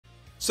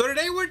So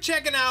today we're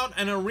checking out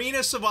an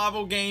arena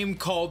survival game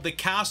called The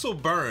Castle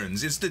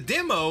Burns. It's the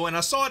demo and I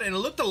saw it and it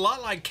looked a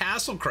lot like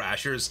Castle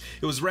Crashers.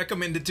 It was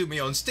recommended to me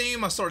on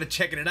Steam. I started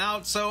checking it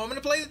out, so I'm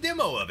going to play the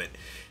demo of it.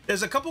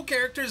 There's a couple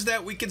characters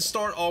that we can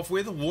start off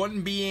with.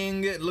 One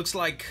being, it looks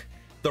like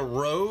the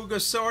rogue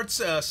of sorts,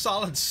 a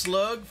solid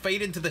slug,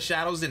 fade into the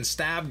shadows and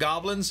stab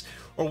goblins.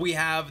 Or we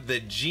have the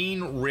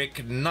Gene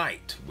Ric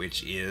Knight,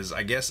 which is,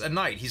 I guess, a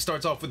knight. He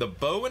starts off with a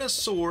bow and a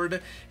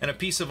sword and a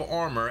piece of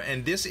armor,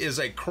 and this is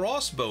a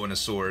crossbow and a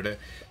sword.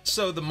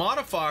 So the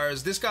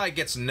modifiers, this guy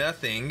gets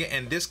nothing,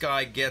 and this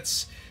guy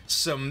gets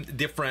some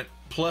different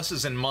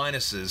pluses and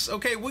minuses.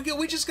 Okay,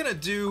 we're just gonna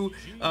do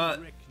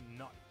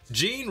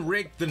Gene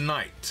Ric the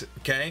Knight.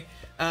 Okay,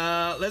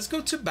 let's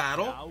go to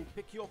battle. Now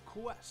pick your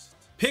quest.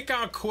 Pick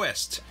our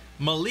quest.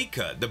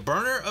 Malika, the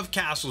burner of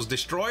castles,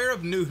 destroyer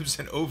of noobs,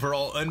 and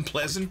overall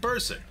unpleasant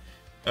person.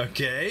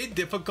 Okay,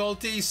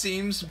 difficulty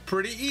seems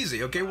pretty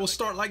easy. Okay, we'll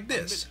start like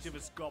this. A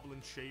mischievous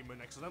goblin shaman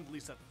accidentally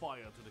set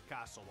fire to the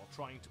castle while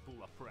trying to pull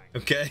a prank.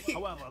 Okay.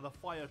 However, the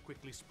fire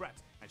quickly spread,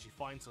 and she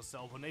finds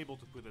herself unable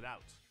to put it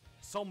out.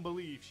 Some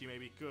believe she may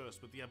be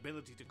cursed with the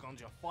ability to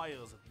conjure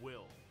fires at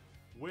will.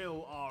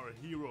 Will our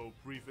hero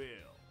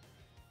prevail?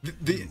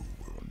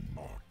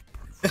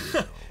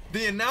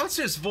 The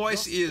announcer's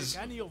voice is...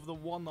 any of the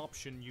one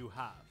option you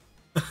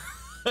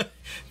have.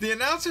 The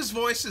announcer's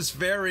voice is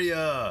very,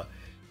 I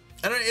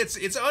don't know,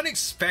 it's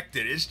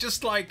unexpected. It's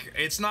just like,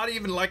 it's not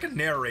even like a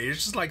narrator.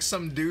 It's just like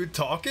some dude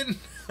talking.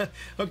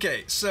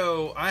 Okay,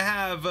 so I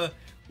have,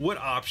 what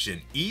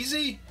option?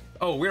 Easy?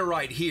 Oh, we're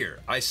right here.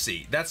 I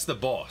see. That's the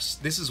boss.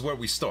 This is where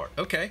we start.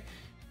 Okay.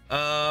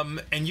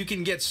 And you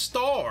can get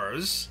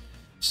stars,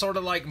 sort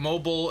of like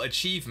mobile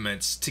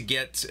achievements, to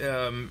get,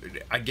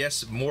 I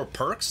guess, more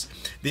perks.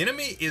 The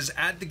enemy is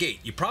at the gate.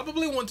 You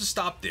probably want to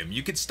stop them.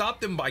 You could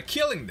stop them by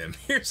killing them.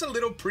 Here's a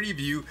little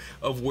preview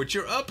of what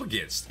you're up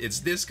against.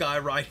 It's this guy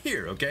right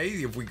here, okay?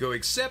 If we go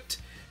accept,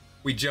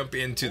 we jump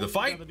into the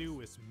fight. All you gotta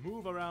do is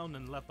move around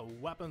and let the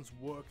weapons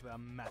work their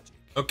magic.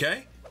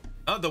 Okay.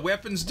 Oh, the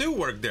weapons do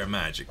work their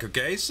magic,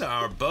 okay? So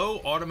our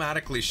bow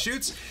automatically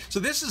shoots. So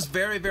this is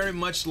very, very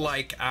much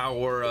like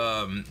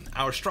our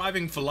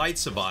Striving for Light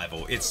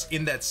survival. It's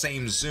in that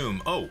same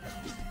zoom. Oh,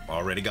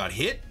 already got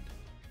hit.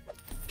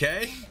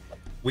 Okay.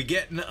 We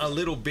get a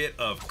little bit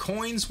of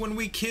coins when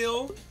we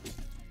kill.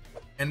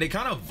 And they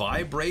kind of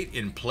vibrate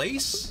in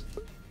place.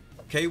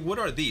 Okay, what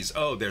are these?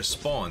 Oh, they're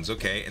spawns,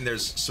 okay. And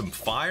there's some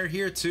fire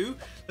here too.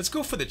 Let's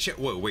go for the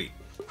wait.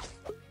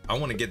 I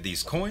want to get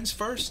these coins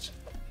first.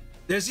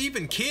 There's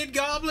even kid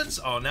goblins?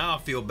 Oh, now I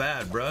feel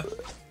bad, bruh.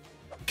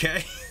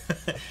 Okay.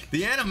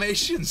 The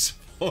animations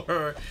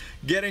for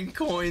getting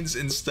coins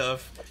and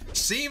stuff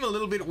seem a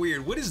little bit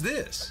weird. What is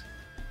this?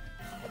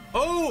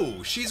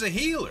 Oh, she's a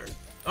healer.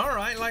 All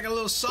right, like a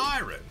little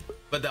siren.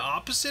 But the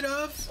opposite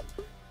of?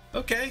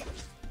 Okay.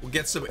 We'll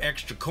get some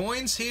extra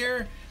coins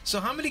here. So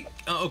how many?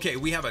 Okay,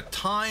 we have a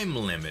time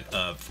limit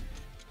of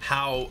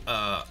how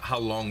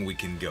long we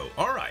can go.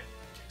 All right.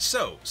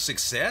 So,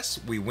 success.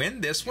 We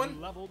win this one.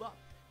 You leveled up.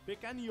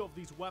 Pick any of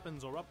these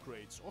weapons or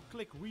upgrades, or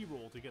click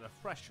reroll to get a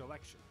fresh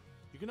selection.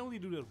 You can only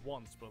do that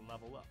once per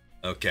level up.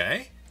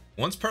 Okay,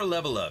 once per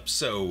level up.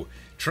 So,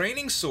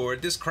 training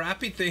sword, this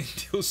crappy thing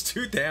deals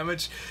 2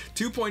 damage,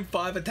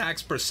 2.5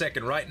 attacks per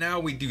second. Right now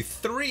we do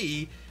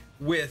 3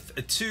 with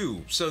a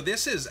 2. So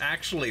this is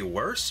actually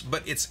worse,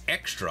 but it's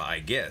extra, I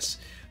guess.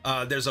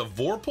 There's a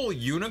Vorpal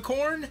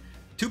Unicorn,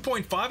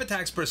 2.5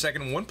 attacks per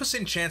second,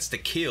 1% chance to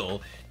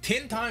kill,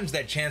 10 times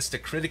that chance to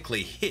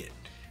critically hit.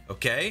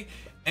 Okay?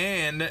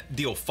 And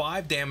deal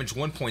 5 damage,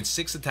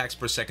 1.6 attacks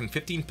per second,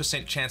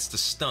 15% chance to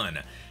stun.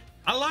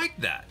 I like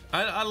that.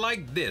 I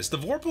like this. The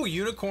Vorpal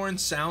Unicorn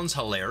sounds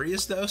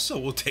hilarious though, so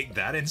we'll take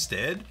that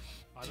instead.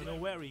 I don't know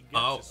where he gets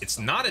oh, it's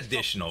not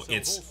additional.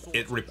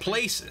 It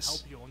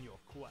replaces.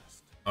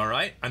 All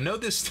right, I know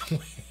this.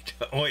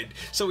 Wait.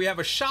 So we have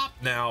a shop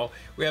now.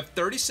 We have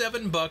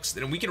 37 bucks,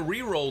 and we can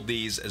re-roll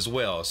these as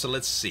well. So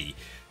let's see.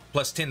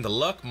 Plus 10 to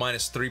luck,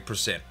 minus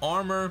 3%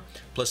 armor,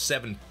 plus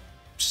 7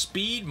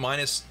 speed,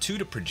 minus 2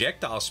 to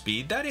projectile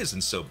speed. That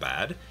isn't so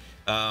bad.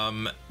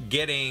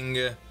 Getting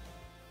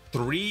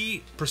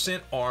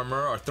 3%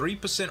 armor or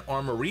 3%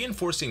 armor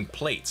reinforcing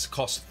plates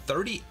costs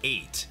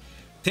 38.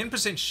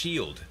 10%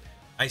 shield.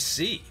 I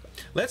see.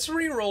 Let's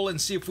re-roll and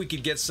see if we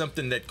could get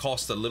something that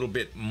costs a little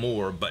bit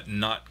more, but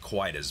not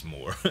quite as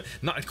more.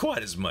 Not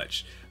quite as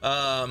much.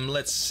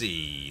 Let's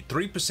see.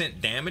 3%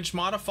 damage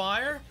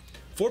modifier,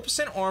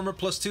 4% armor,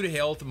 plus 2 to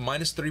health,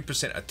 minus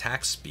 3%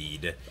 attack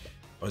speed.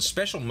 Or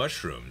special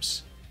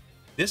mushrooms.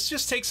 This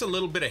just takes a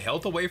little bit of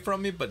health away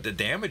from me, but the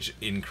damage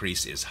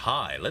increase is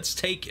high. Let's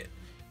take it.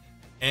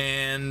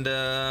 And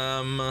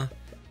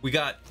we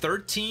got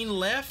 13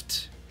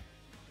 left.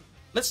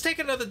 Let's take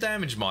another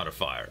damage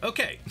modifier.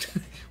 Okay,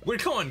 we're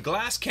going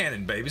glass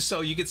cannon, baby.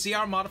 So you can see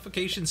our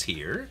modifications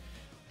here.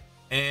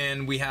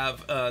 And we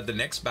have the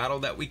next battle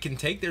that we can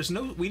take.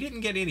 We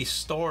didn't get any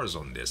stars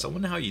on this. I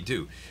wonder how you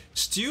do.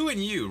 Stew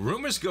and you.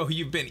 Rumors go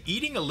you've been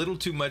eating a little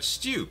too much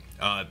stew.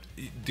 Are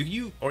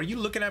you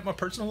looking at my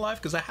personal life?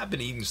 Because I have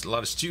been eating a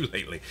lot of stew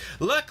lately.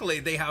 Luckily,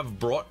 they have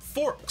brought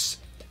forks.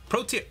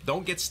 Pro tip,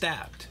 don't get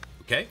stabbed,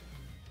 okay?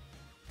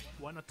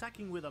 When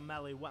attacking with a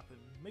melee weapon,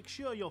 make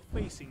sure you're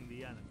facing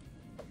the enemy.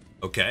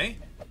 Okay.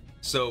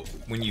 So,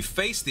 when you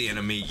face the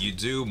enemy, you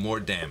do more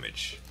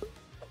damage.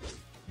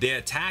 The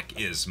attack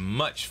is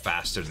much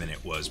faster than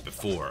it was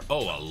before.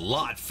 Oh, a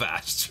lot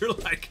faster.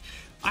 Like,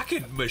 I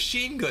could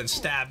machine gun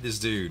stab this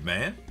dude,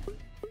 man.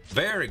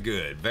 Very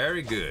good,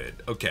 very good.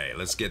 Okay,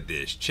 let's get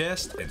this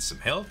chest and some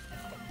health.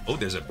 Oh,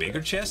 there's a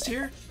bigger chest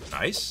here?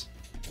 Nice.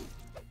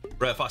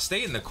 Bro, if I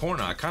stay in the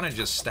corner, I kind of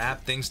just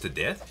stab things to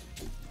death.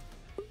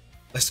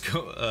 Let's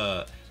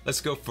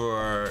go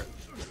for...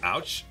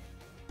 Ouch.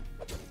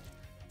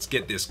 Let's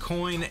get this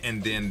coin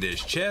and then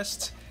this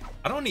chest.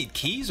 I don't need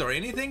keys or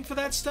anything for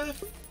that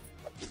stuff.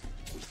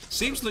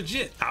 Seems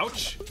legit.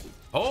 Ouch.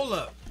 Hold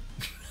up.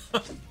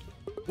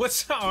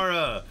 What's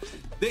our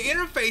the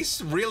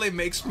interface really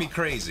makes me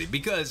crazy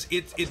because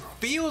it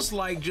feels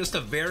like just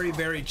a very,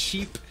 very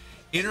cheap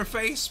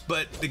interface,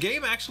 but the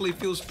game actually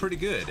feels pretty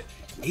good.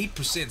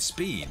 8%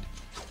 speed.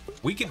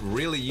 We could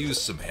really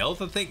use some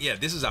health, I think. Yeah,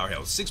 this is our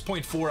health.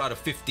 6.4 out of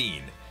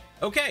 15.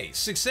 Okay,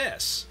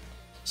 success.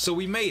 So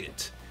we made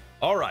it.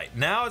 All right,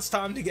 now it's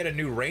time to get a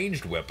new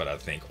ranged weapon, I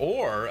think,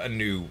 or a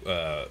new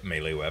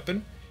melee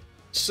weapon.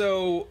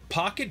 So,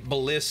 Pocket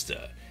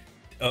Ballista.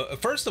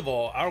 First of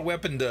all, our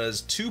weapon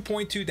does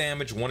 2.2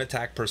 damage, 1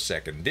 attack per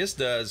second. This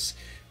does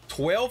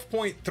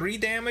 12.3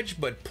 damage,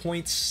 but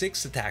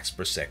 0.6 attacks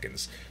per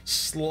second.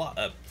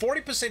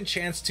 40%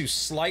 chance to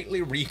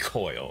slightly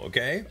recoil,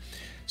 okay?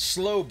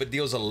 Slow, but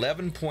deals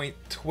 11.2,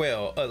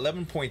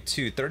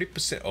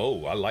 30%.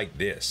 Oh, I like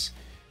this.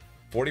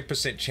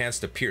 40% chance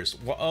to pierce.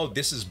 Well, oh,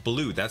 this is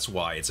blue. That's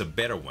why. It's a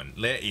better one.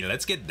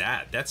 Let's get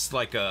that. That's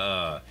like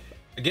a...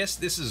 I guess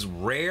this is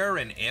rare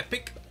and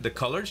epic. The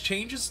colors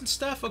changes and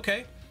stuff.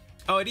 Okay.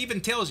 Oh, it even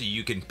tells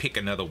you can pick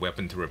another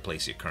weapon to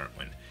replace your current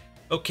one.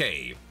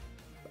 Okay.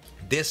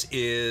 This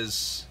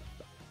is...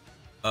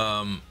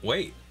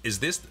 wait. Is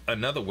this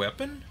another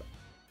weapon?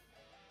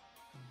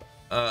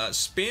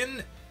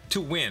 Spin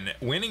to win.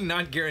 Winning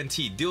not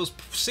guaranteed. Deals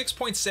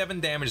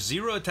 6.7 damage,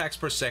 0 attacks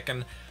per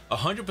second,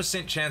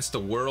 100% chance to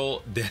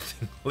whirl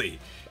deathly.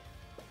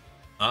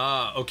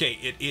 Okay,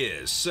 it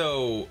is.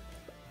 So,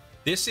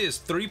 this is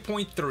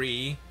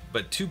 3.3,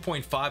 but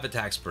 2.5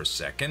 attacks per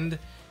second.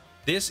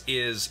 This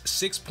is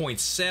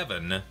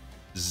 6.7,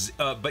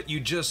 but you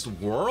just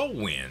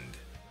whirlwind.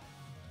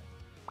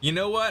 You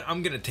know what?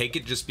 I'm gonna take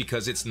it just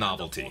because it's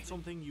novelty.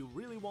 Something you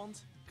really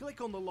want? Click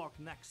on the lock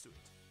next to it.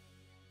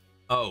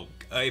 Oh,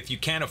 if you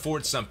can't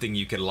afford something,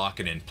 you can lock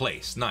it in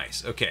place.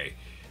 Nice. Okay.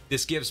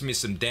 This gives me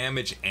some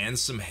damage and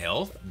some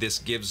health. This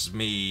gives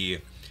me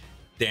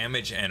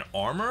damage and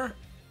armor.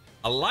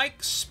 I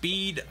like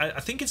speed.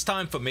 I think it's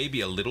time for maybe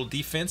a little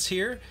defense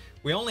here.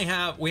 We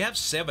have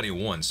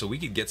 71, so we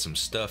could get some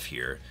stuff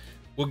here.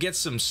 We'll get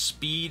some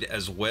speed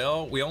as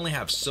well. We only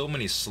have so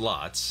many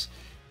slots.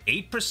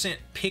 8%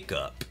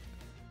 pickup.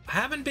 I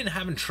haven't been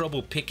having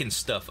trouble picking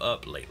stuff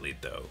up lately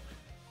though.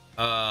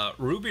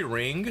 Ruby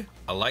ring.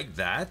 I like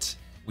that.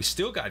 We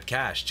still got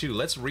cash too.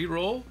 Let's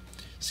re-roll.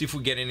 See if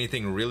we get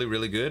anything really,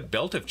 really good.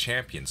 Belt of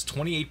Champions,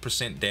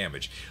 28%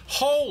 damage.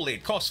 Holy,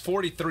 it costs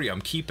 43.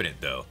 I'm keeping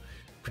it though.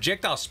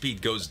 Projectile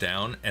speed goes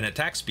down and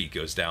attack speed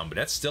goes down, but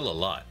that's still a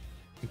lot.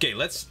 Okay,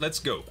 let's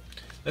go.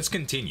 Let's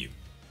continue.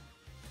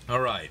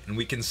 All right, and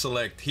we can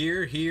select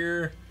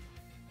here.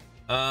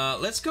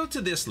 Let's go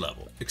to this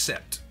level.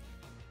 Accept.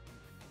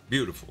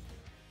 Beautiful.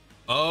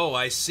 Oh,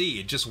 I see.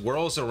 It just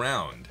whirls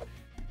around.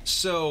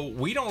 So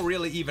we don't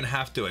really even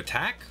have to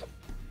attack.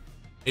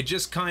 It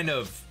just kind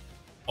of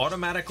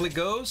automatically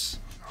goes.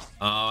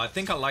 I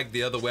think I like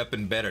the other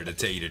weapon better, to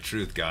tell you the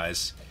truth,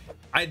 guys.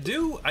 I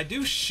do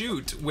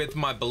shoot with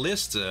my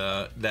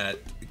ballista that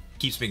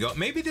keeps me going.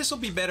 Maybe this will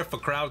be better for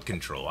crowd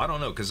control. I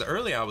don't know, because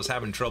earlier I was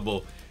having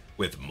trouble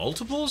with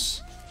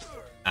multiples.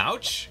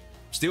 Ouch.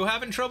 Still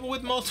having trouble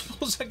with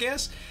multiples, I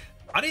guess.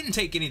 I didn't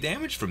take any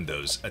damage from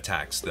those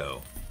attacks,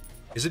 though.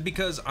 Is it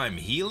because I'm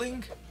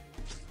healing?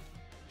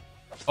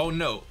 Oh,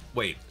 no.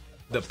 Wait.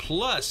 The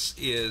plus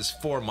is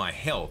for my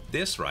health.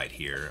 This right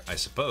here, I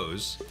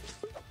suppose.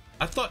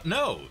 I thought,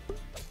 no.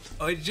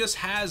 Oh, it just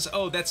has,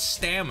 oh, that's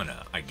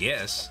stamina, I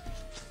guess.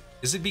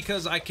 Is it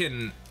because I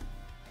can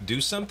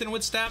do something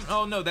with stamina?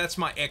 Oh, no, that's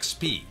my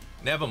XP.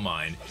 Never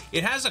mind.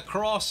 It has a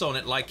cross on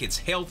it like it's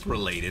health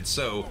related,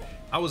 so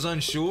I was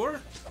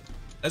unsure.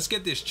 Let's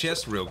get this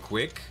chest real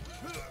quick.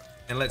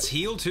 And let's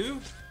heal too.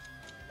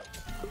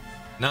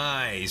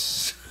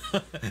 Nice.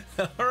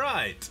 All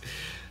right.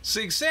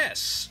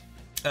 Success.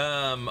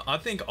 I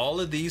think all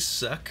of these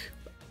suck.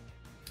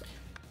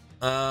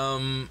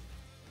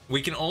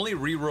 We can only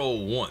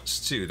re-roll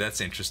once too.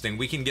 That's interesting.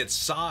 We can get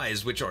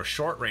size, which are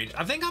short range.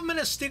 I think I'm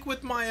gonna stick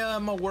with my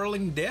my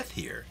whirling death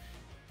here.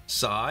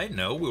 Sigh,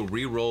 no, we'll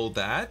re-roll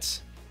that.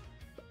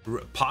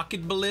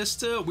 Pocket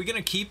ballista. We're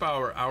gonna keep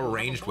our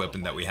ranged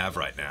weapon that we have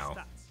right now.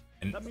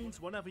 And that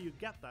means whenever you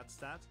get that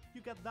stat,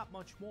 you get that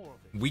much more of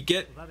it. We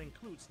get... So that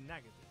includes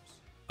negatives.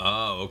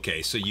 Oh,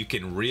 okay, so you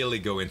can really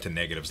go into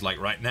negatives.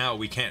 Like right now,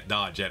 we can't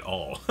dodge at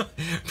all.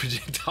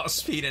 Projectile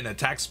speed and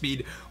attack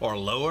speed are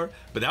lower,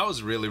 but that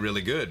was really,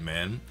 really good,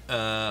 man.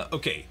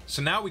 Okay,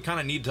 so now we kind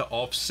of need to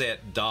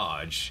offset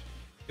dodge.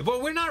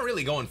 But we're not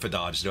really going for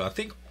dodge, though. I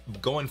think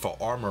going for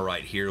armor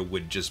right here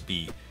would just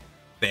be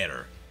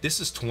better. This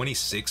is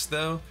 26,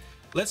 though.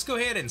 Let's go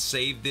ahead and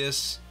save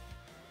this.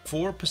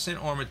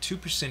 4% armor,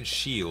 2%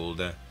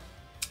 shield.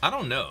 I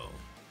don't know.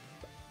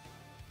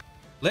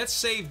 Let's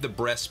save the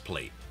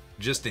breastplate,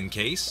 just in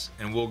case,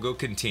 and we'll go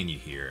continue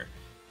here.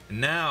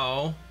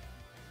 Now,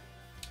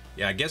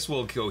 yeah, I guess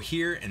we'll go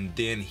here and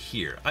then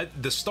here.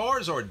 The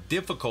stars are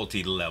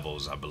difficulty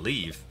levels, I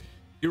believe.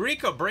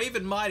 Eureka, brave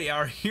and mighty,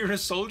 our hero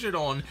soldiered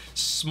on.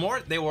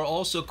 Smart, they were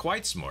also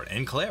quite smart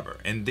and clever.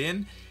 And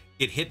then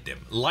it hit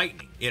them.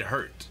 Lightning, it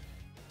hurt.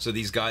 So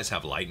these guys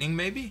have lightning,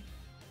 maybe?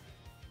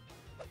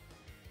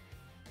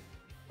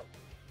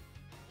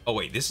 Oh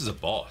wait, this is a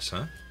boss,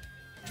 huh?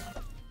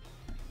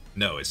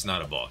 No, it's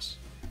not a boss.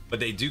 But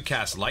they do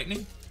cast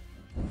lightning?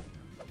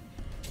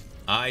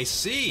 I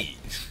see!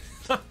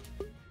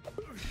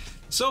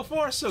 So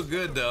far, so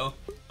good, though.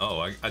 Oh,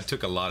 I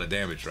took a lot of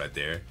damage right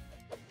there.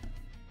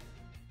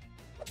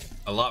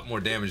 A lot more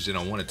damage than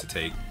I wanted to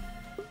take.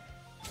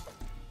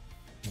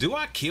 Do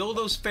I kill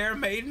those fair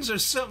maidens or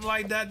something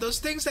like that? Those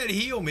things that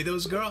heal me,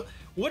 those girls.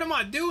 What am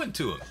I doing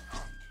to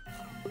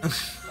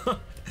them?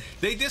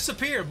 They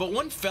disappeared, but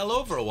one fell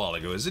over a while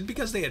ago. Is it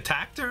because they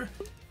attacked her?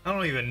 I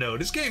don't even know.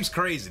 This game's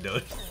crazy,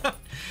 dude.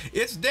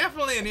 It's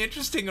definitely an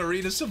interesting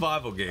arena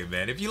survival game,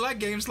 man. If you like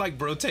games like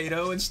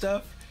Brotato and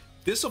stuff,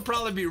 this will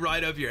probably be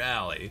right up your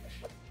alley.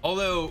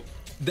 Although,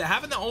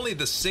 having only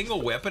the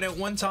single weapon at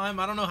one time,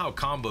 I don't know how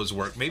combos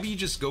work. Maybe you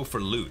just go for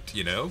loot,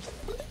 you know?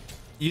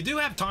 You do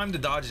have time to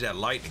dodge that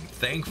lightning,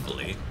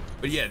 thankfully.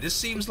 But yeah, this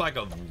seems like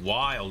a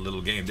wild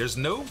little game. There's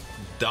no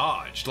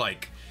dodge.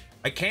 Like,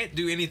 I can't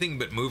do anything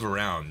but move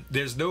around.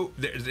 There's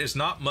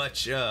not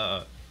much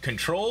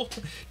control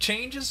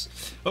changes.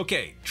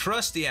 Okay,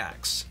 trusty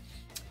axe.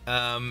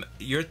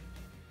 Your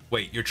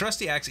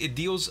trusty axe, it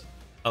deals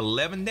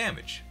 11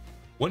 damage,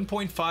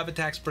 1.5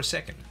 attacks per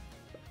second.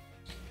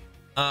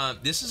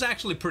 This is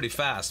actually pretty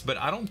fast, but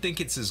I don't think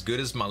it's as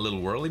good as my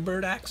little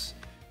whirlybird axe.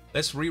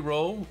 Let's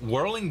re-roll.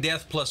 Whirling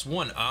death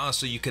 +1.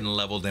 So you can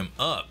level them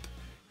up.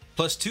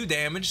 +2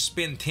 damage,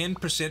 spin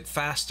 10%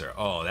 faster.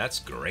 Oh, that's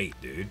great,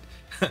 dude.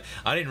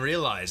 I didn't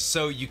realize.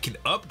 So you can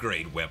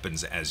upgrade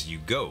weapons as you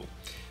go.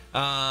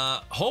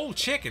 Whole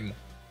chicken,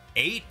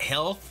 8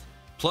 health,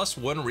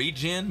 +1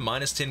 regen,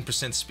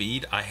 -10%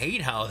 speed. I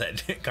hate how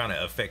that kind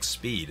of affects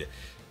speed.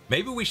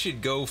 Maybe we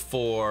should go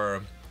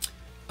for,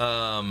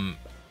 yeah,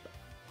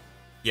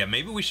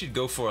 maybe we should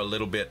go for a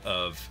little bit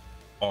of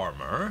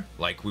armor,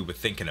 like we were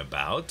thinking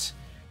about.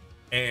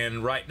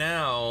 And right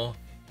now,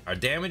 our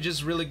damage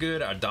is really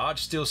good. Our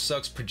dodge still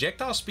sucks.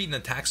 Projectile speed and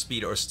attack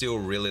speed are still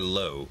really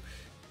low,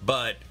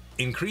 but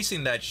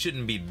increasing that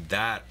shouldn't be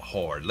that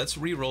hard. Let's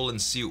re-roll and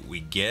see what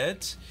we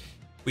get.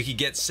 We could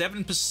get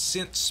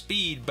 7%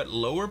 speed, but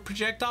lower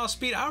projectile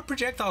speed. Our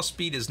projectile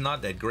speed is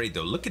not that great,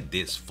 though. Look at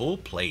this, full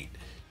plate.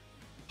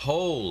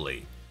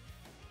 Holy.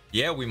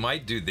 Yeah, we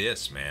might do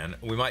this, man.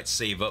 We might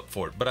save up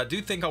for it, but I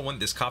do think I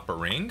want this copper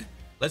ring.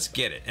 Let's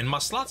get it. And my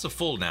slots are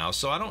full now,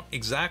 so I don't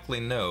exactly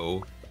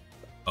know.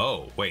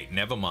 Oh, wait,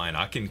 never mind.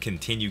 I can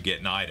continue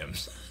getting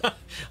items.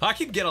 I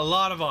can get a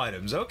lot of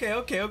items.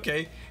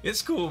 Okay.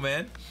 It's cool,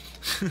 man.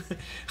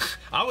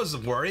 I was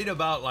worried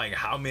about like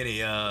how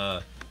many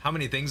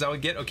things I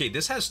would get. Okay,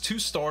 this has 2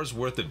 stars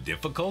worth of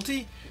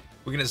difficulty.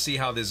 We're gonna see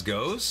how this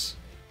goes.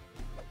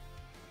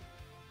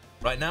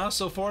 Right now,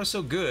 so far,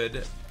 so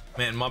good.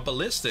 Man, my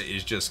ballista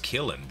is just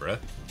killing, bruh.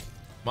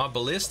 My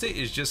ballista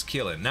is just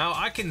killing. Now,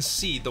 I can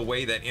see the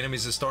way that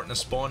enemies are starting to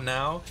spawn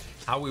now,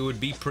 how it would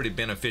be pretty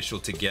beneficial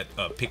to get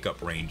a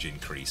pickup range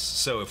increase.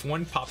 So if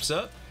one pops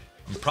up,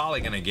 I'm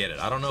probably gonna get it.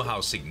 I don't know how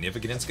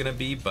significant it's gonna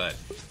be, but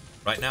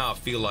right now I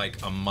feel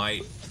like I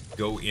might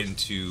go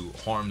into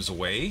harm's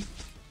way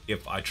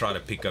if I try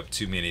to pick up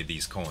too many of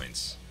these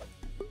coins.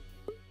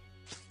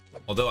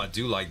 Although I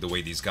do like the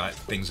way these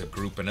things are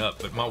grouping up,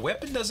 but my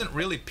weapon doesn't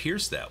really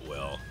pierce that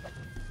well.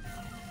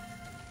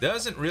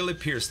 Doesn't really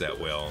pierce that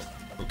well.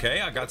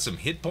 Okay, I got some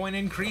hit point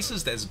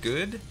increases, that's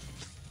good.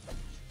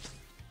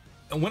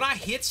 And when I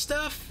hit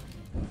stuff,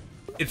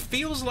 it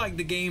feels like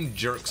the game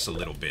jerks a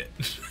little bit.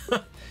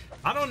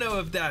 I don't know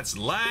if that's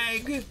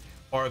lag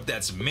or if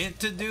that's meant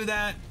to do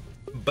that,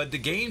 but the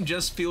game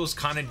just feels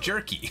kind of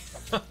jerky.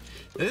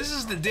 This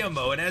is the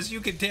demo, and as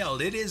you can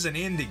tell, it is an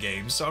indie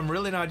game, so I'm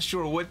really not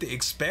sure what to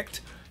expect.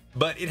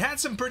 But it had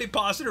some pretty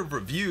positive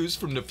reviews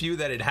from the few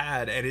that it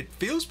had, and it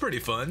feels pretty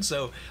fun,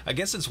 so I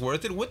guess it's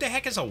worth it. What the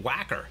heck is a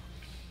whacker?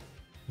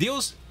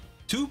 Deals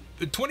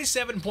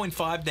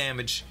 27.5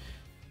 damage,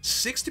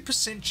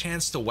 60%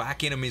 chance to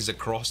whack enemies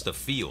across the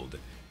field.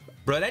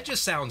 Bro, that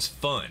just sounds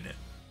fun.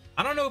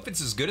 I don't know if it's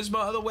as good as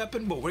my other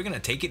weapon, but we're gonna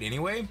take it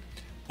anyway.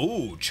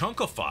 Ooh,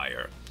 Chunk of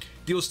Fire.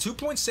 Deals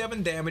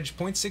 2.7 damage,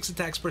 0.6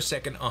 attacks per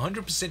second,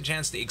 100%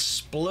 chance to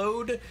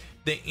explode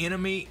the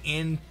enemy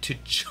into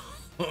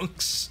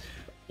chunks.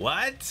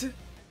 What?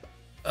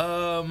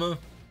 You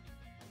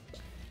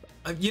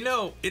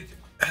know,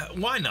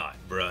 why not,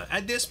 bruh?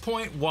 At this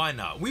point, why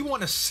not? We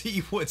want to see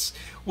what's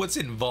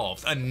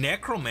involved. A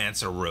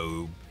Necromancer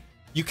robe.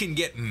 You can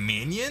get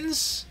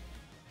minions?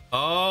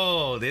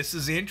 Oh, this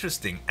is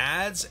interesting.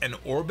 Adds an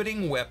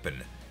orbiting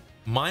weapon.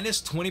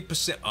 Minus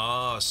 20%.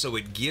 Oh, so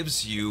it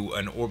gives you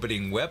an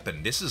orbiting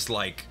weapon. This is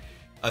like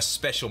a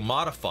special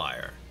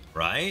modifier,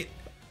 right?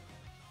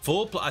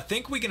 I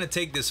think we're going to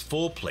take this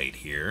full plate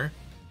here.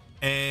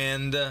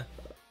 And I'm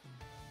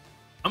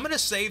going to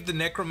save the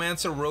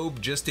Necromancer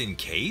robe just in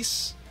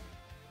case.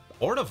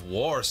 Art of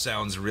War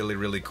sounds really,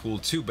 really cool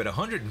too. But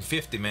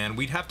 150, man,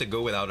 we'd have to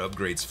go without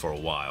upgrades for a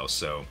while.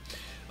 So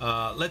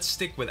let's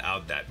stick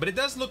without that. But it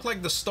does look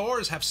like the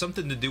stars have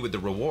something to do with the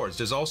rewards.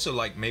 There's also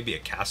like maybe a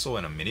castle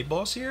and a mini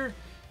boss here.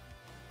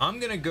 I'm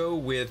gonna go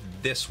with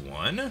this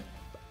one.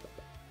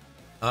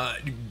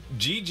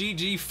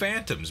 GGG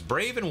Phantoms,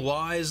 brave and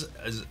wise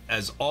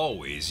as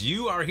always.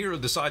 You, our hero,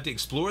 decide to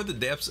explore the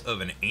depths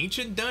of an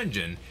ancient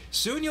dungeon.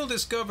 Soon you'll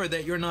discover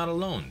that you're not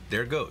alone.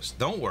 They're ghosts.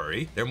 Don't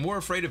worry. They're more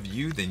afraid of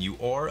you than you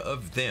are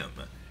of them.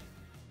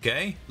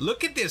 Okay?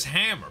 Look at this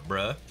hammer,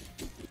 bruh.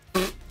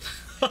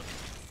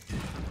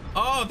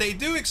 Oh, they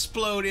do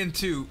explode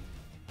into...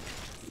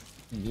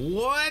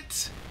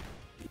 What?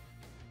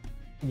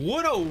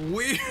 What a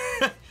weird...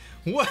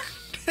 What?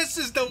 This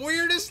is the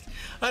weirdest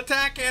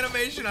attack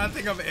animation I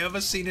think I've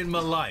ever seen in my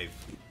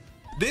life.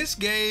 This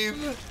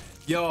game,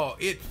 y'all,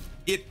 it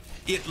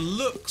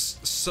looks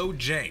so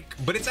jank,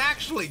 but it's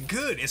actually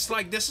good. It's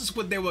like this is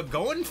what they were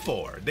going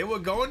for. They were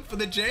going for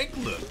the jank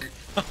look.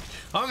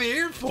 I'm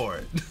here for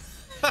it.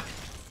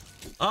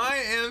 I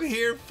am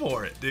here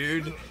for it,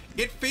 dude.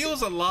 It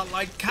feels a lot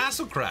like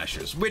Castle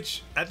Crashers,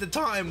 which at the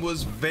time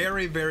was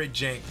very, very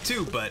jank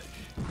too, but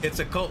it's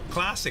a cult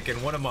classic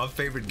and one of my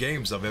favorite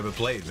games I've ever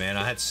played, man.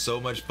 I had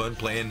so much fun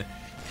playing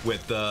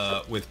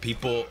with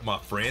people, my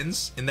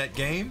friends in that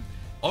game.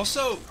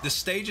 Also, the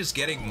stage is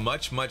getting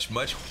much, much,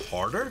 much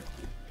harder.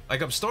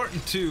 Like, I'm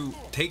starting to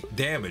take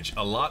damage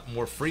a lot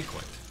more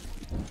frequent.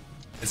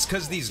 It's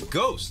because these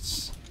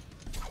ghosts.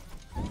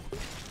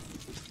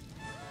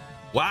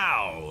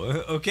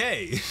 Wow,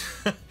 okay.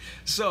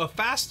 So a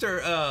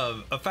faster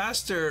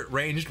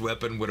ranged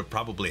weapon would have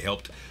probably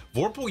helped.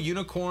 Vorpal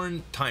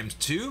Unicorn times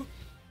 2.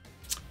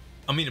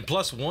 I mean,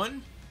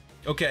 +1.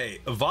 Okay,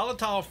 a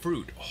volatile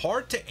fruit.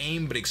 Hard to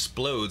aim but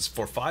explodes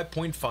for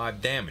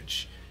 5.5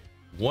 damage.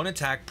 1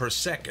 attack per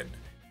second.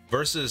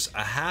 Versus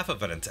a half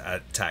of an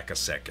attack a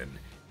second.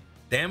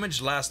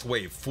 Damage last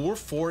wave,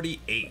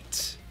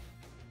 448.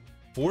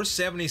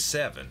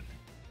 477.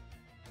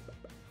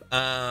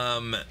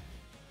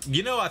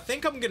 You know, I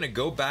think I'm gonna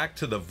go back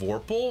to the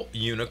Vorpal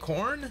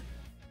Unicorn.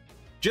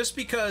 Just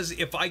because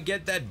if I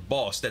get that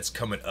boss that's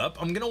coming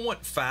up, I'm gonna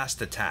want fast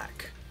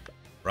attack.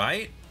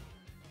 Right?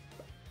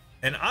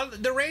 And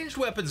the ranged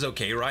weapon's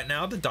okay right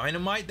now. The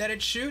dynamite that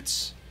it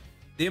shoots.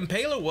 The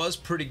Impaler was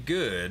pretty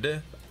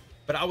good.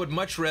 But I would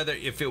much rather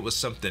if it was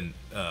something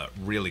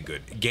really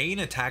good. Gain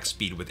attack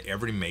speed with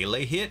every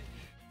melee hit.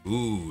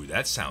 Ooh,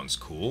 that sounds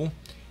cool.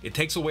 It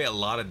takes away a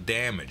lot of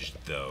damage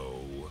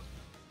though.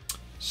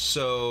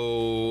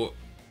 So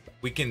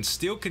we can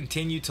still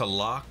continue to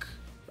lock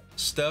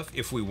stuff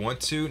if we want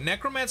to.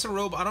 Necromancer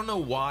robe, I don't know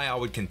why I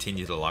would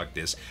continue to lock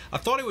this. I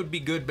thought it would be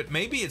good, but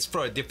maybe it's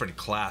for a different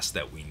class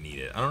that we need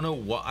it. I don't know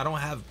what, I don't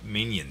have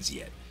minions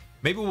yet.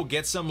 Maybe we'll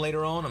get some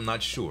later on, I'm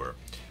not sure.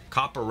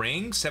 Copper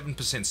ring,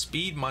 7%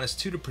 speed,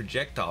 -2 to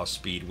projectile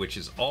speed, which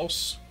is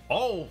already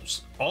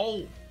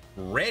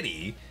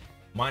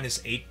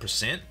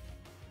 -8%.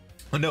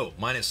 Oh no,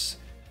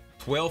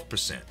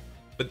 -12%.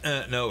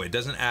 But no, it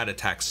doesn't add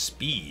attack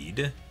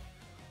speed.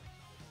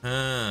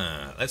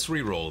 Let's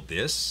re-roll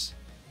this.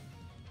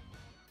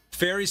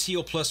 Fairies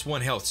heal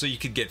 +1 health, so you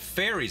could get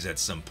fairies at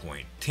some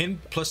point.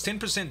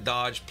 10%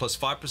 dodge,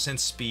 +5%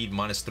 speed,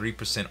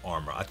 -3%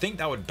 armor. I think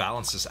that would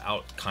balance us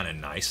out kind of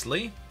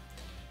nicely.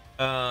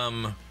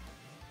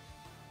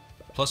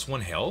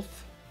 +1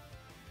 health.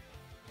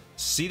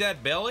 See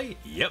that belly?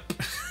 Yep.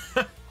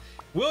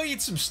 We'll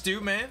eat some stew,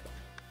 man.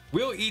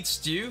 We'll eat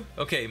stew.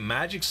 Okay,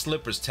 magic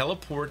slippers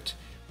teleport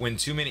when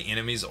too many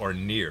enemies are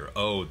near.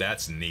 Oh,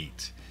 that's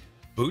neat.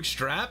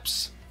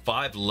 Bootstraps,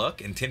 5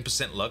 luck and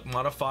 10% luck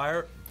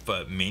modifier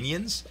for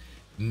minions.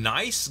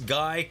 Nice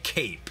guy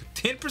cape,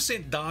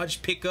 10%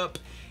 dodge, pickup,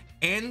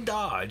 and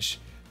dodge,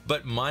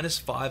 but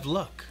 -5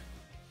 luck.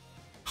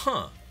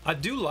 Huh, I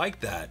do like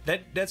that.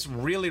 That's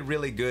really,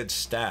 really good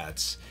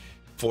stats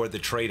for the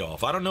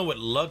trade-off. I don't know what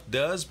luck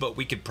does, but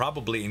we could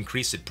probably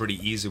increase it pretty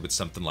easy with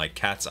something like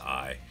Cat's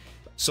Eye.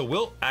 So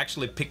we'll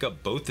actually pick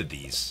up both of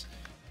these,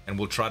 and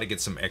we'll try to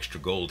get some extra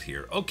gold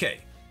here.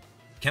 Okay,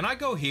 can I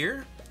go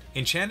here?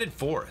 Enchanted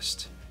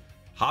Forest.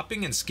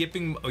 Hopping and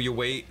skipping your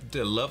way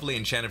to a lovely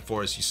enchanted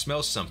forest, you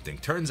smell something.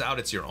 Turns out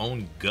it's your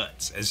own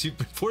guts, as you've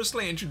been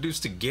forcibly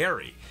introduced to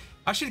Gary.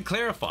 I should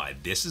clarify,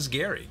 this is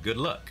Gary. Good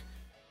luck.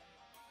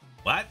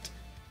 What?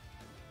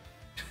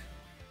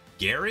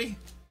 Gary?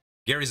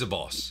 Gary's a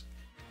boss.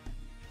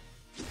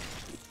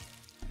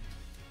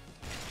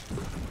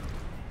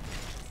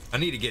 I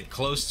need to get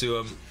close to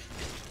him.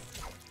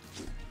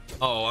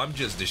 Oh, I'm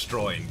just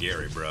destroying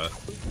Gary, bruh.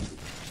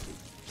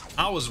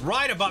 I was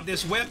right about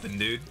this weapon,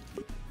 dude.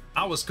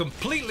 I was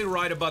completely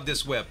right about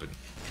this weapon.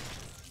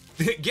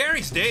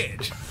 Gary's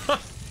dead.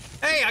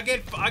 Hey,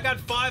 I got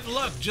 5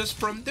 luck just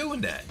from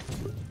doing that.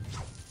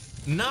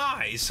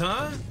 Nice,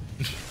 huh?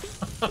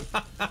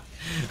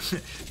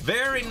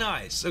 Very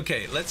nice.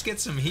 Okay, let's get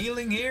some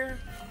healing here.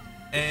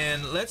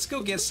 And let's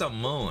go get some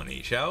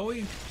money, shall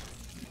we?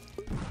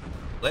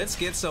 Let's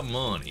get some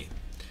money.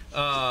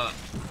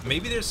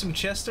 Maybe there's some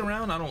chests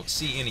around. I don't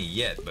see any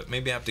yet, but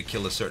maybe I have to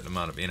kill a certain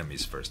amount of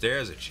enemies first.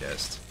 There's a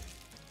chest.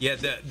 Yeah,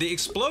 the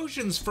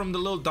explosions from the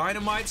little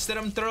dynamites that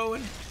I'm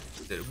throwing,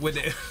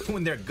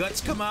 when their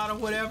guts come out or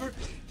whatever,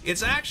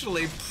 it's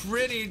actually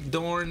pretty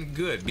darn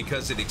good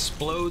because it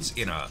explodes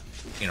in a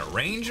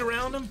range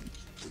around them.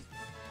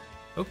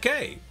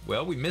 Okay,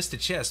 well, we missed a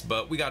chest,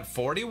 but we got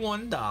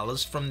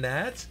 $41 from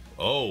that.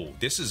 Oh,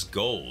 this is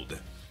gold.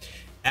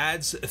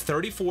 Adds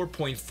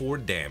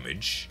 34.4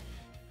 damage,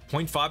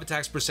 0.5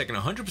 attacks per second,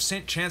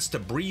 100% chance to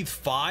breathe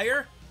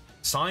fire.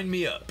 Sign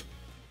me up.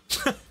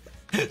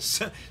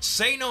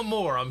 Say no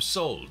more, I'm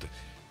sold.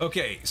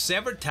 Okay,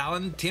 Severed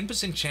Talon,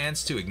 10%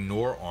 chance to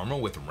ignore armor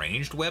with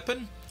ranged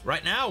weapon.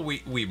 Right now,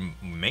 we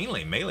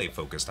mainly melee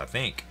focused, I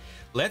think.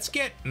 Let's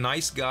get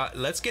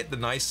the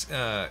nice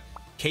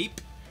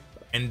cape,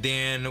 and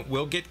then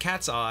we'll get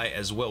Cat's Eye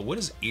as well. What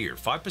is ear?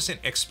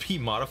 5% XP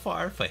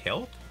modifier for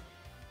health.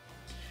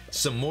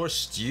 Some more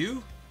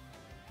stew.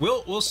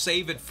 We'll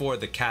save it for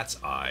the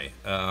Cat's Eye,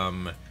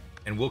 and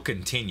we'll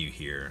continue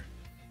here.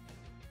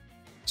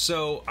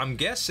 So I'm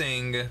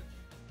guessing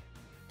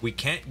we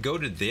can't go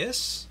to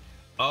this.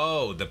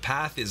 Oh, the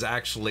path is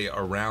actually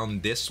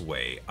around this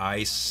way.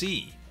 I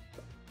see.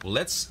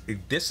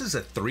 This is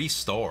a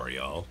 3-star,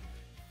 y'all.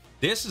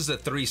 This is a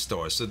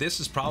 3-star, so this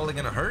is probably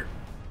gonna hurt.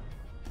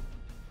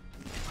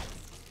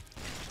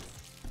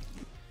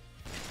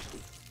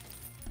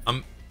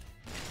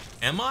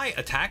 Am I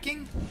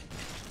attacking?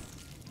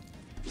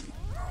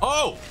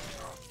 Oh!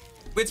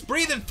 It's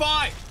breathing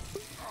fire!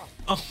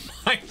 Oh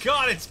my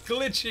god, it's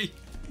glitchy!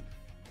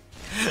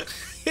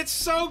 It's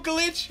so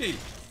glitchy!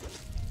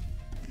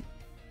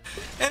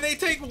 And they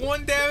take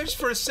 1 damage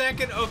per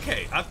second?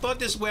 Okay, I thought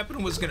this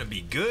weapon was gonna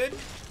be good.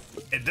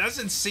 It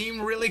doesn't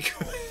seem really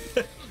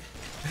good.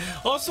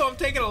 Also, I'm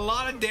taking a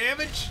lot of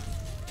damage.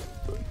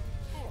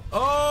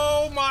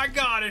 Oh my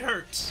god, it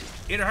hurts.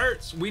 It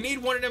hurts. We need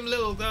one of them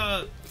little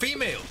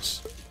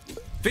females.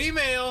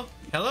 Female,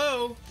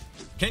 hello.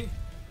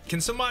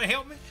 Can somebody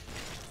help me?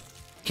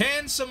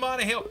 Can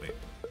somebody help me?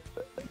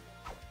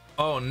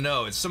 Oh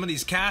no, it's some of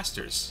these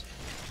casters.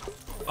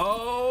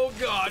 Oh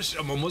gosh,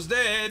 I'm almost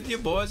dead. Your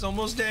boy's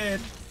almost dead.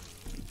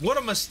 What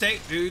a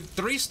mistake, dude.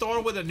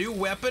 3-star with a new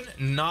weapon?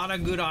 Not a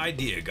good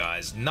idea,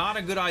 guys. Not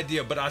a good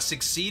idea, but I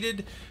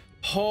succeeded.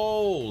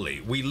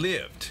 Holy, we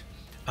lived.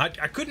 I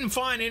couldn't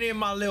find any of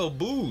my little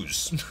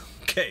boos.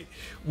 Okay,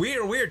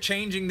 we're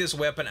changing this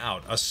weapon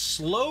out. A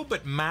slow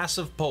but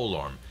massive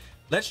polearm.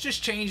 Let's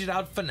just change it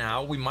out for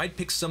now. We might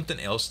pick something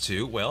else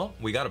too. Well,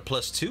 we got a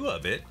 +2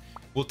 of it.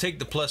 We'll take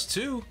the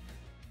 +2.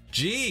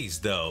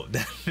 Jeez, though,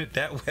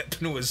 that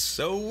weapon was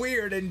so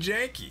weird and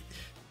janky.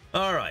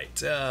 All right,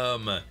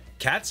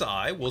 Cat's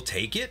Eye, we'll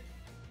take it.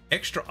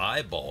 Extra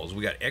eyeballs,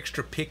 we got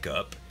extra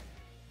pickup.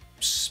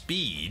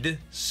 Speed,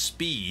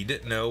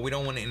 no, we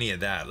don't want any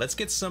of that. Let's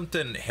get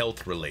something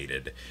health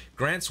related.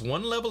 Grants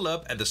 1 level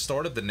up at the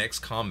start of the next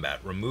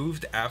combat,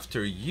 removed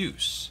after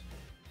use.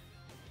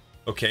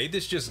 Okay,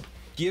 this just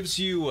gives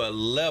you a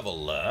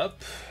level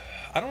up.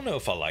 I don't know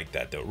if I like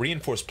that though.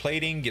 Reinforced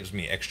plating gives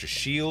me extra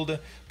shield,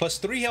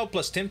 +3 health,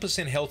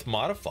 +10% health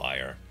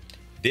modifier.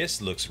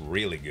 This looks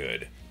really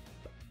good.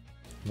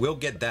 We'll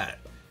get that.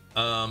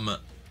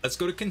 Let's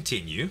go to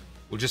continue.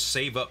 We'll just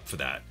save up for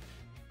that.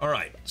 All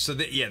right, so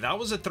yeah, that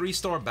was a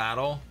 3-star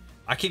battle.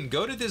 I can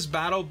go to this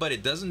battle, but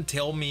it doesn't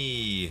tell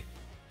me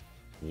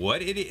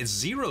what it is.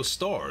 0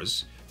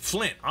 stars.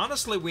 Flint,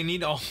 honestly, we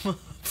need all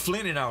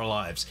Flint in our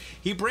lives.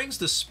 He brings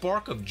the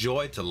spark of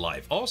joy to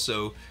life.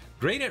 Also,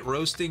 great at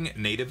roasting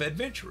native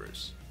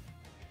adventurers.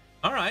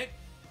 All right,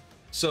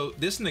 so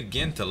this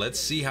Nagenta, let's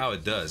see how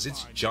it does.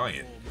 It's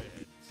giant.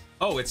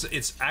 Oh,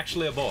 it's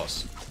actually a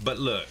boss. But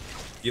look,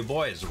 your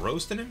boy is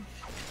roasting him.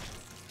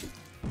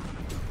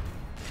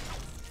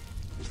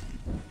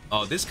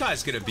 Oh, this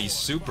guy's gonna be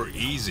super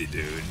easy,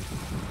 dude.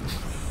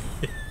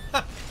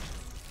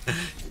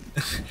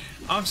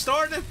 I'm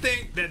starting to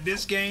think that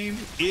this game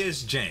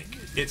is jank.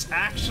 It's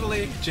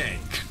actually jank.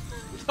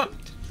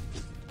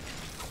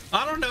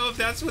 I don't know if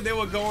that's what they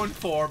were going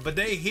for, but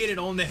they hit it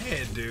on the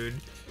head, dude.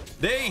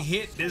 They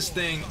hit this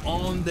thing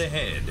on the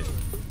head.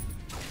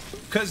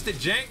 Because the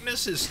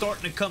jankness is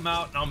starting to come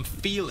out, and I'm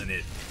feeling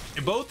it.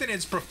 Both in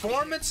its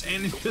performance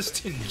and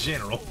just in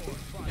general.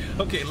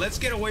 Okay, let's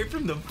get away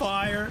from the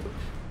fire.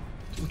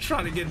 I'm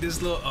trying to get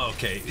this little...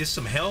 Okay, there's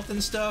some health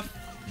and stuff.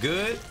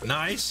 Good,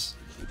 nice.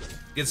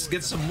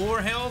 Get some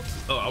more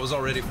health. Oh, I was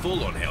already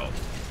full on health.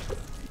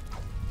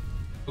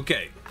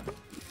 Okay.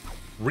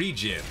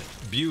 Regen.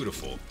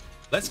 Beautiful.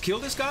 Let's kill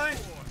this guy.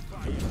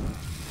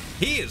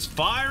 He is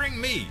firing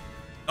me.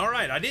 All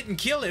right, I didn't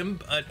kill him,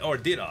 or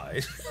did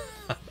I?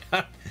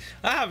 I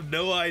have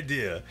no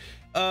idea.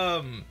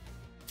 The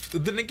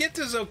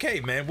Nagenta's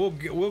okay, man.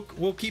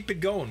 We'll keep it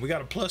going. We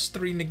got a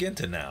 +3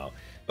 Nagenta now.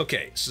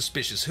 Okay,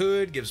 Suspicious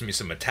Hood gives me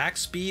some attack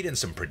speed and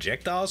some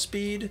projectile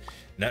speed.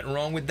 Nothing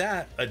wrong with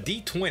that. A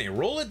D20.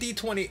 Roll a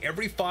D20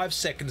 every 5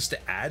 seconds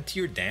to add to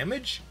your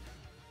damage.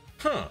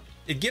 Huh.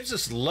 It gives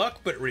us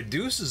luck, but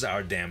reduces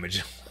our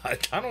damage. I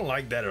don't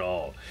like that at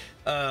all.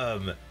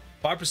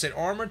 5%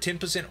 armor,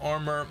 10%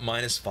 armor,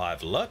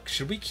 -5 luck.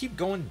 Should we keep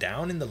going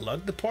down in the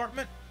luck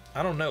department?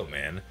 I don't know,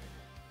 man.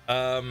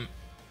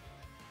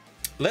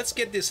 Let's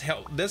get this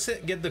help. Let's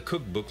get the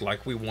cookbook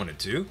like we wanted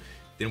to.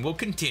 Then we'll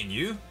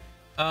continue.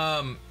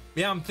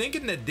 Yeah, I'm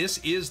thinking that this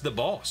is the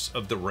boss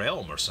of the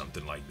realm or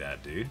something like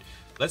that, dude.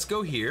 Let's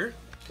go here.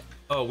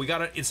 Oh,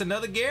 it's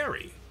another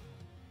Gary.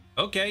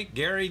 Okay,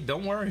 Gary,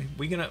 don't worry.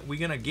 We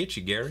gonna get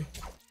you, Gary.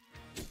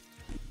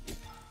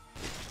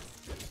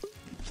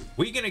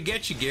 We gonna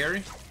get you,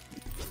 Gary.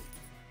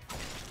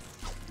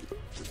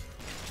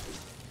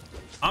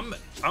 I'm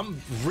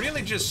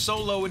really just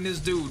soloing this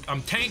dude.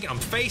 I'm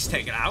face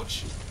tanking.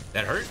 Ouch.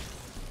 That hurt.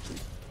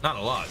 Not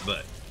a lot,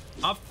 but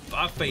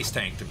I face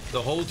tanked him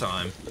the whole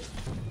time.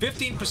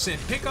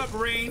 15% pickup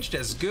range.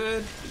 That's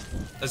good.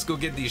 Let's go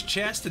get these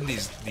chests and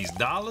these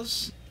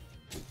dollars.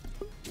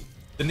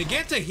 The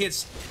Nagenta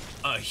hits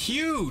a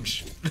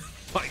huge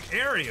like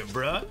area,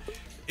 bruh.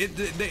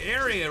 The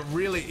area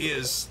really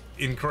is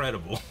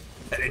incredible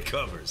that it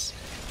covers.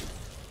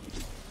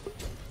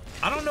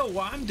 I don't know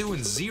why I'm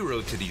doing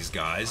 0 to these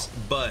guys,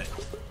 but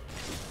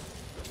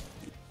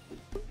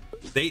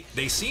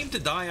they seem to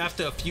die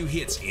after a few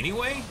hits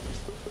anyway.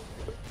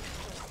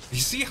 You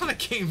see how the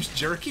game's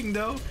jerking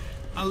though?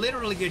 I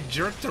literally get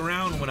jerked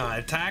around when I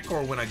attack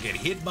or when I get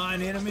hit by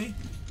an enemy.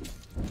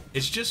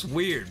 It's just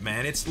weird,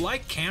 man. It's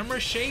like camera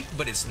shake,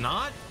 but it's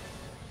not.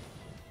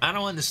 I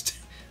don't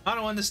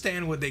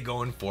understand what they're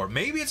going for.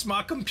 Maybe it's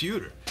my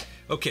computer.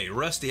 Okay,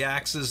 rusty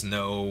axes,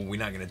 no, we're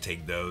not gonna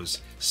take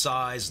those.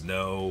 Size,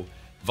 no.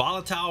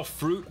 Volatile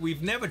fruit,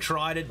 we've never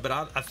tried it, but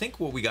I think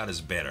what we got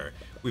is better.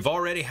 We've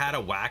already had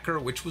a whacker,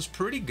 which was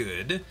pretty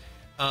good,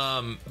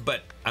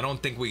 but I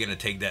don't think we're gonna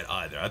take that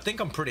either. I think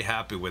I'm pretty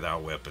happy with our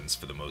weapons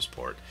for the most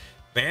part.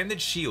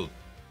 Bandage shield,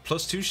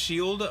 +2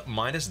 shield,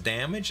 minus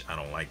damage, I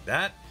don't like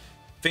that.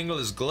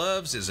 Fingerless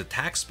gloves is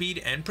attack speed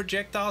and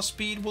projectile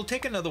speed. We'll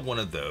take another one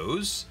of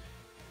those.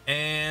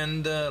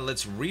 And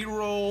let's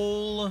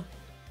re-roll.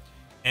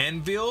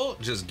 Anvil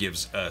just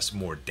gives us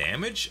more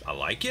damage. I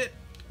like it.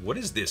 What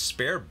is this?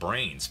 Spare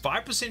brains.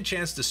 5%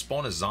 chance to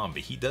spawn a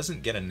zombie. He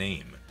doesn't get a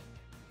name.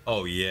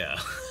 Oh yeah.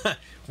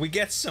 we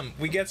get some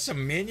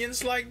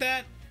minions like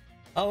that.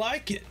 I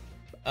like it.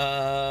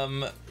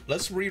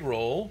 Let's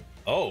re-roll.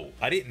 Oh,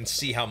 I didn't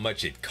see how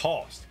much it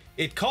cost.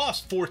 It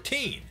cost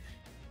 14.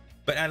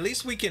 But at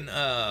least we can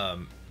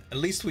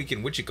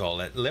what you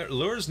call it?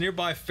 Lures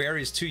nearby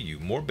fairies to you.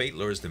 More bait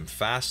lures them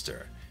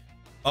faster.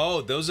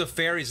 Oh, those are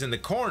fairies in the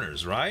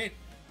corners, right?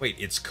 Wait,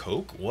 it's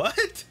Coke?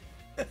 What?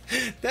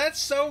 That's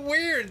so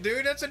weird,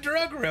 dude. That's a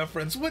drug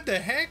reference. What the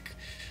heck?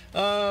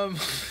 I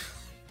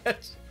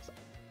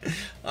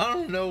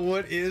don't know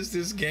what is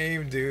this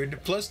game, dude.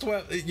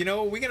 +12. You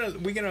know,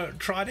 we're gonna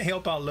try to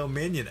help our little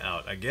minion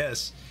out, I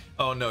guess.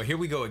 Oh no, here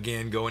we go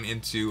again, going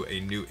into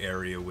a new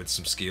area with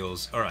some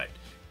skills. All right,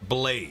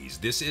 Blaze.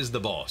 This is the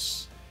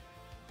boss.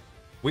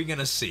 We're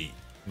gonna see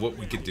what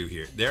we can do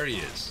here. There he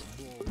is.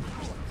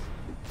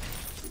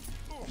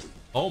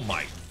 Oh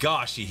my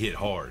gosh, he hit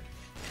hard.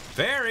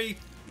 Fairy!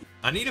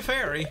 I need a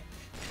fairy.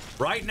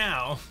 Right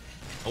now.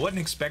 I wasn't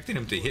expecting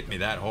him to hit me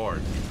that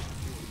hard.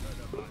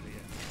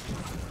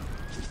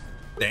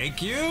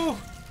 Thank you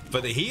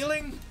for the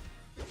healing.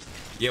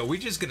 Yeah, we're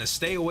just gonna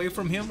stay away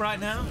from him right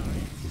now.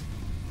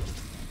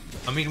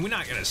 I mean, we're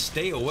not gonna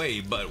stay away,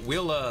 but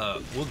we'll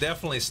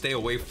definitely stay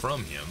away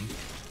from him.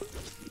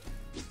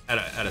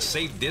 At a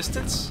safe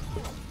distance.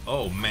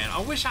 Oh man,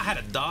 I wish I had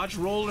a dodge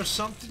roll or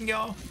something,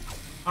 y'all.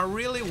 I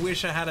really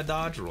wish I had a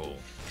dodge roll.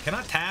 Can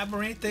I tab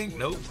or anything?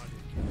 Nope.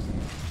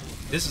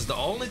 This is the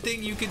only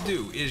thing you can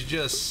do is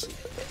just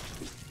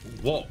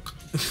walk.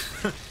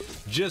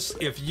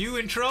 Just if you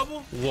in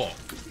trouble, walk.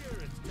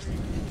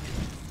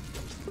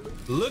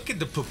 Look at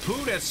the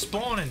poo-poo that's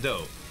spawning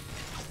though.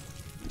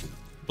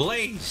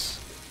 Blaze.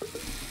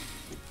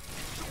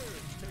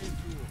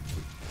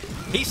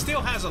 He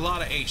still has a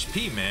lot of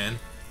HP, man.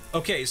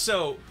 Okay,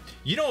 so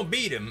you don't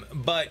beat him,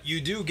 but you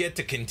do get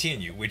to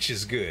continue, which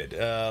is good.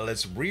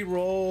 Let's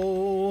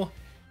re-roll.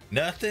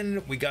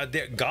 Nothing. We got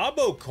there.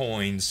 Gobbo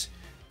coins.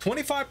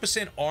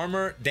 25%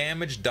 armor,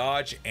 damage,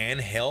 dodge,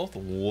 and health.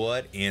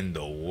 What in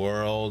the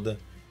world?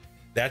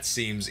 That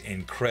seems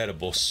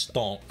incredible.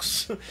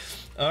 Stonks.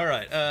 All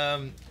right.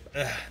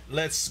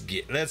 Let's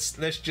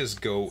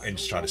just go and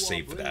try to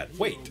save for that.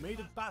 Wait. Made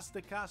it past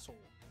the castle,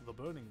 the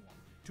burning one,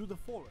 to the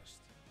forest.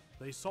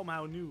 They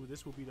somehow knew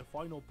this would be the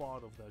final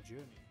part of their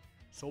journey.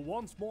 So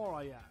once more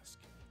I ask,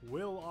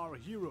 will our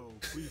hero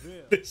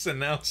prevail? This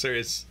announcer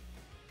is...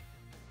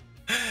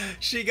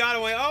 She got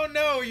away. Oh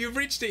no, you've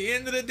reached the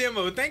end of the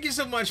demo. Thank you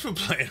so much for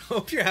playing.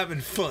 Hope you're having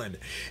fun.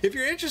 If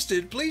you're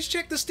interested, please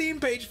check the Steam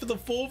page for the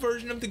full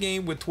version of the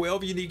game with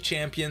 12 unique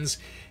champions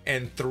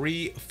and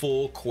 3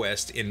 full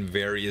quests in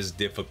various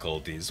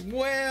difficulties.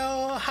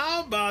 Well,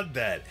 how about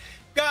that?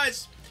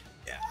 Guys,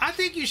 I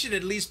think you should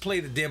at least play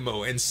the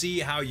demo and see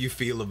how you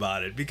feel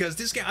about it, because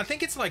this game, I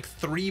think it's like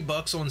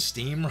 $3 on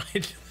Steam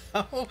right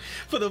now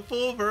for the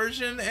full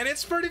version, and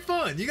it's pretty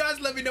fun. You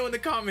guys let me know in the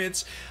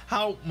comments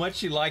how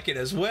much you like it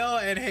as well,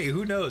 and hey,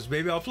 who knows,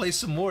 maybe I'll play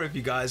some more if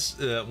you guys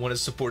want to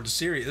support the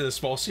series, the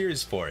small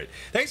series for it.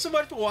 Thanks so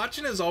much for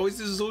watching. As always,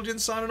 this is Zueljin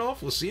signing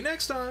off. We'll see you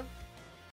next time.